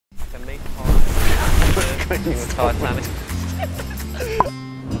please.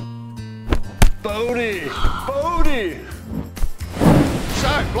 Bodie! Bodie!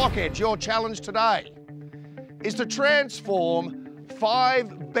 So, Blockheads, your challenge today is to transform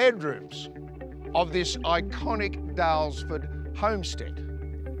 5 bedrooms of this iconic Daylesford homestead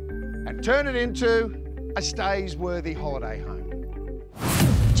and turn it into a stays-worthy holiday home.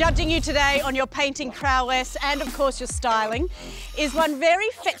 Judging you today on your painting prowess and, of course, your styling is one very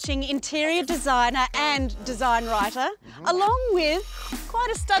fetching interior designer and design writer, along with quite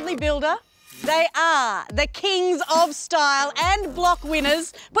a studly builder. They are the kings of style and block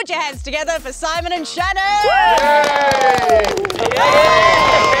winners. Put your hands together for Simon and Shannon! Yay!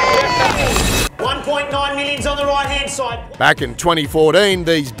 Yay! 1.9 million's on the right-hand side. Back in 2014,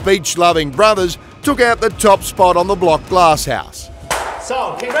 these beach-loving brothers took out the top spot on the block glass house.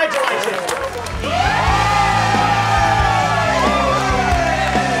 So, congratulations.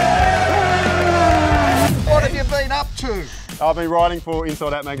 What have you been up to? I've been writing for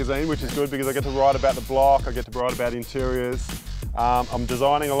Inside Out magazine, which is good because I get to write about the block, I get to write about interiors. I'm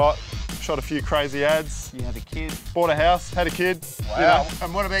designing a lot, shot a few crazy ads. You had a kid. Bought a house, had a kid. Wow. You know.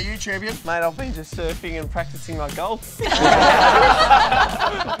 And what about you, champion? Mate, I've been just surfing and practicing my golf. Still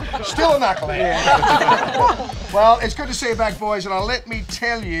a knucklehead. Yeah. Well, it's good to see you back, boys, and let me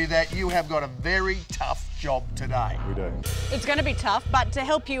tell you that you have got a very tough job today. We do. It's going to be tough, but to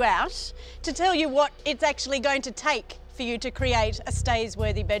help you out, to tell you what it's actually going to take for you to create a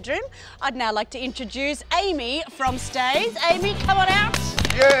Stays-worthy bedroom, I'd now like to introduce Amy from Stays. Amy, come on out.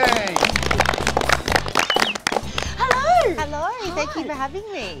 Yay! Hello. Hello, thank you for having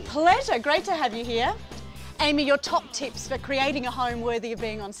me. Pleasure, great to have you here. Amy, your top tips for creating a home worthy of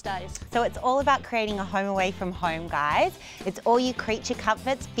being on Stays. So it's all about creating a home away from home, guys. It's all your creature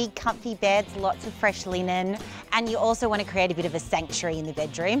comforts, big comfy beds, lots of fresh linen, and you also want to create a bit of a sanctuary in the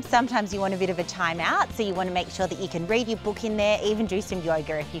bedroom. Sometimes you want a bit of a time out, so you want to make sure that you can read your book in there, even do some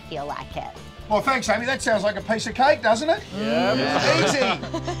yoga if you feel like it. Well, thanks, Amy. That sounds like a piece of cake, doesn't it? Yeah.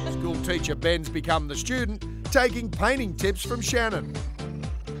 Easy. School teacher Ben's become the student, taking painting tips from Shannon.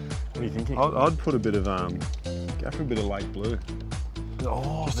 What are you thinking? I'd put a bit of, go for a bit of lake blue.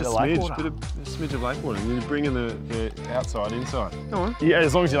 Oh, just a smidge of lake water. And you bring in the outside, inside. Go on. Yeah,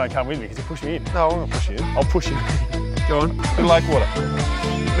 as long as you don't come with me, because you push me in. No, I'm gonna push you in. I'll push you in. Go on, bit of lake water.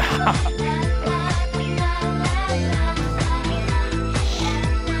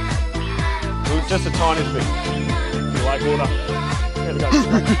 Just a tiny bit. You like water. There we go.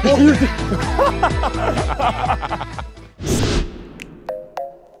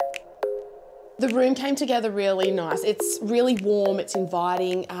 The room came together really nice. It's really warm, it's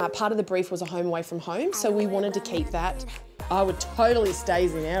inviting. Part of the brief was a home away from home, so we wanted to keep that. I would totally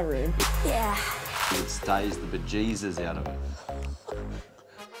stays in our room. Yeah. It stays the bejesus out of it.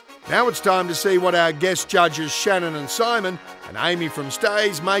 Now it's time to see what our guest judges Shannon and Simon and Amy from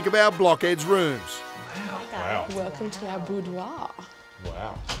Stays make of our Blockheads rooms. Wow. Welcome to our boudoir.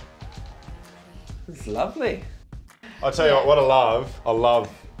 Wow. It's lovely. I'll tell you what I love,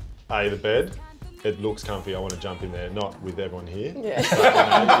 the bed. It looks comfy. I want to jump in there, not with everyone here. Yeah.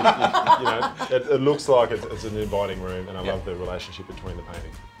 But, it looks like it's an inviting room, and I love the relationship between the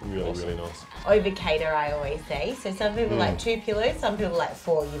painting. Really, really nice. Over cater, I always say. So some people like 2 pillows, some people like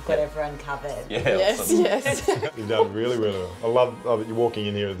 4. You've got everyone covered. Yeah, Yes, awesome. yes. You've done really, really well. I love that you're walking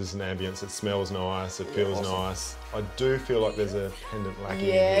in here, there's an ambience, it smells nice, it feels nice. I do feel like there's a pendant lacking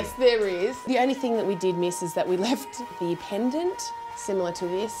Yes, in here. there is. The only thing that we did miss is that we left the pendant, similar to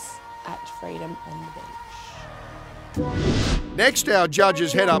this, at Freedom on the beach. Next, our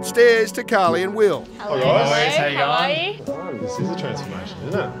judges head upstairs to Carly and Will. Hello, guys. How you going? Oh, this is a transformation,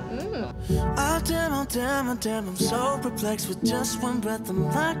 isn't it? Oh damn, oh damn, oh damn, I'm so perplexed with just one breath I'm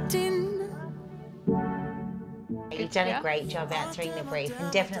locked in. You've done a great job answering the brief,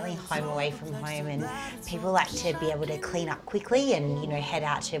 and definitely home away from home, and people like to be able to clean up quickly and, you know, head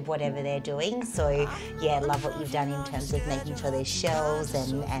out to whatever they're doing. So yeah, love what you've done in terms of making sure there's shelves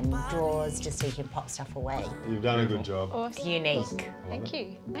and drawers just so you can pop stuff away. You've done a good job. Awesome. Unique. Thank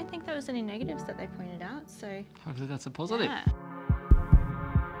you. I don't think there was any negatives that they pointed out, so... Hopefully that's a positive. Yeah.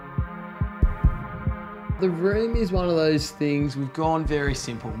 The room is one of those things, we've gone very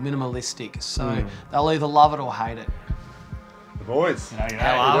simple, minimalistic, so they'll either love it or hate it. The boys.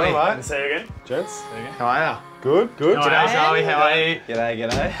 How are we? Mate? Good to see you again. Gents. How are ya? Good, good. G'day, Zoe. How are you?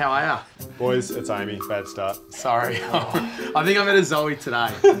 G'day. How are ya? Boys, it's Amy. Bad start. Sorry. I think I met a Zoe today.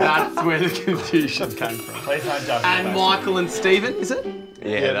 That's where the confusion came from. Please don't judge me. And Michael and Stephen, is it?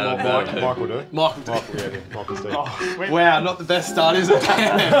 Yeah, that'll do. Michael do. Michael. Michael Steve. Wow, not the best start, is it?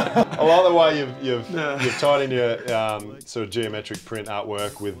 I like the way you've tied in your sort of geometric print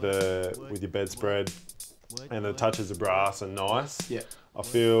artwork with your bedspread. and the touches of brass are nice. Yeah. I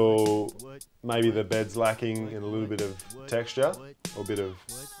feel maybe the bed's lacking in a little bit of texture, or a bit of,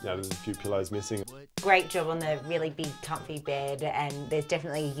 there's a few pillows missing. Great job on the really big comfy bed, and there's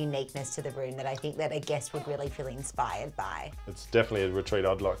definitely a uniqueness to the room that I think that a guest would really feel inspired by. It's definitely a retreat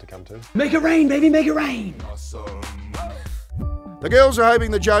I'd like to come to. Make it rain, baby, make it rain. The girls are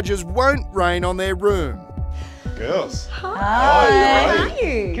hoping the judges won't rain on their room. Girls. Hi. How are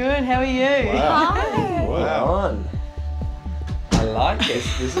you? Good, how are you? Hi. Wow. I like it.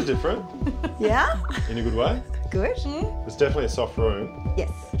 This is different. Yeah? In a good way. Good. It's definitely a soft room. Yes.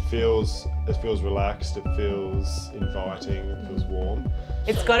 It feels relaxed, it feels inviting, it feels warm.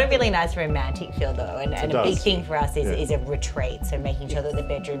 It's got a really nice romantic feel though, and a big thing for us is a retreat, so making sure that the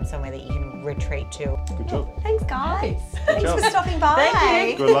bedroom's somewhere that you can retreat to. Good job. Thanks guys. Good job. For stopping by.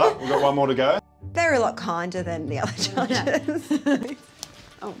 Thank you. Good luck, we've got one more to go. They're a lot kinder than the other judges.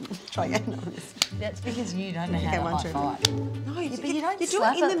 Oh, try again. That's because you don't know how to one, high two, five. No, But you don't do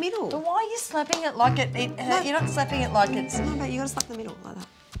slap it in the middle. But why are you slapping it like it? You're not slapping it like it's. No, but you got to slap the middle like that.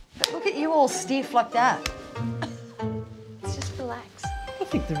 But look at you all stiff like that. It's just relax. I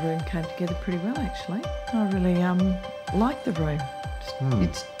think the room came together pretty well, actually. I really like the room.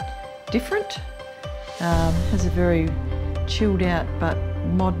 It's different. Has a very chilled out but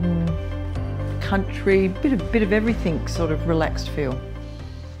modern country, bit of everything, sort of relaxed feel.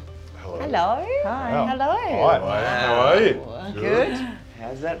 Hello. Hi. Hello. Hi, how are you? Good.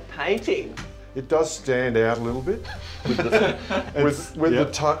 How's that painting? It does stand out a little bit with the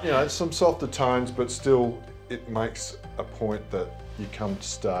tone, some softer tones, but still it makes a point that you come to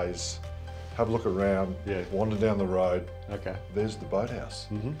Stays, have a look around, wander down the road. Okay. There's the boathouse.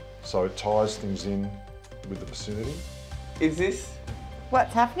 So it ties things in with the vicinity. Is this?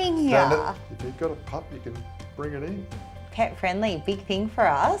 What's happening here? If you've got a pup, you can bring it in. Pet friendly, big thing for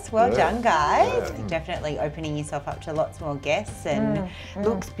us. Well Yeah. done, guys. Yeah. Definitely opening yourself up to lots more guests, and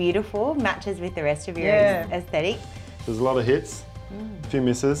looks beautiful, matches with the rest of your aesthetic. There's a lot of hits, a few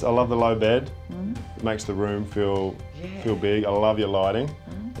misses. I love the low bed. It makes the room feel big. I love your lighting.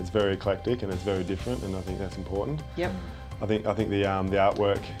 It's very eclectic and it's very different, and I think that's important. Yep. I think the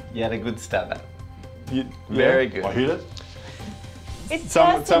artwork. You had a good stab at it. Very good. I hit it. It's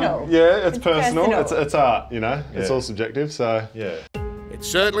personal. It's personal. It's art, It's Yeah. all subjective, so. Yeah. It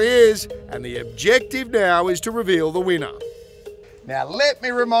certainly is, and the objective now is to reveal the winner. Now let me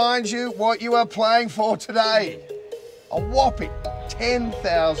remind you what you are playing for today. A whopping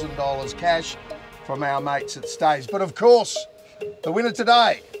 $10,000 cash from our mates at Stays. But of course, the winner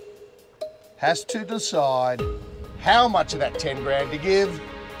today has to decide how much of that 10 grand to give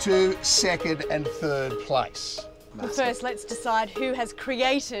to second and third place. But first, let's decide who has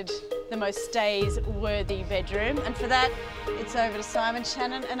created the most stays-worthy bedroom. And for that, it's over to Simon,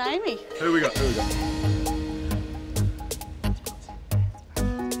 Shannon and Amy. Who we got?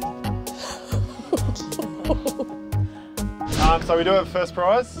 So we do have first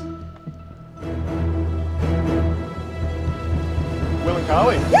prize. Will and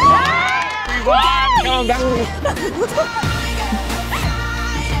Carly. We won! Come on back.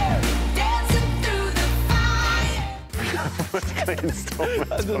 What's going to stop?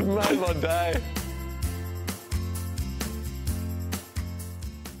 That just made my day.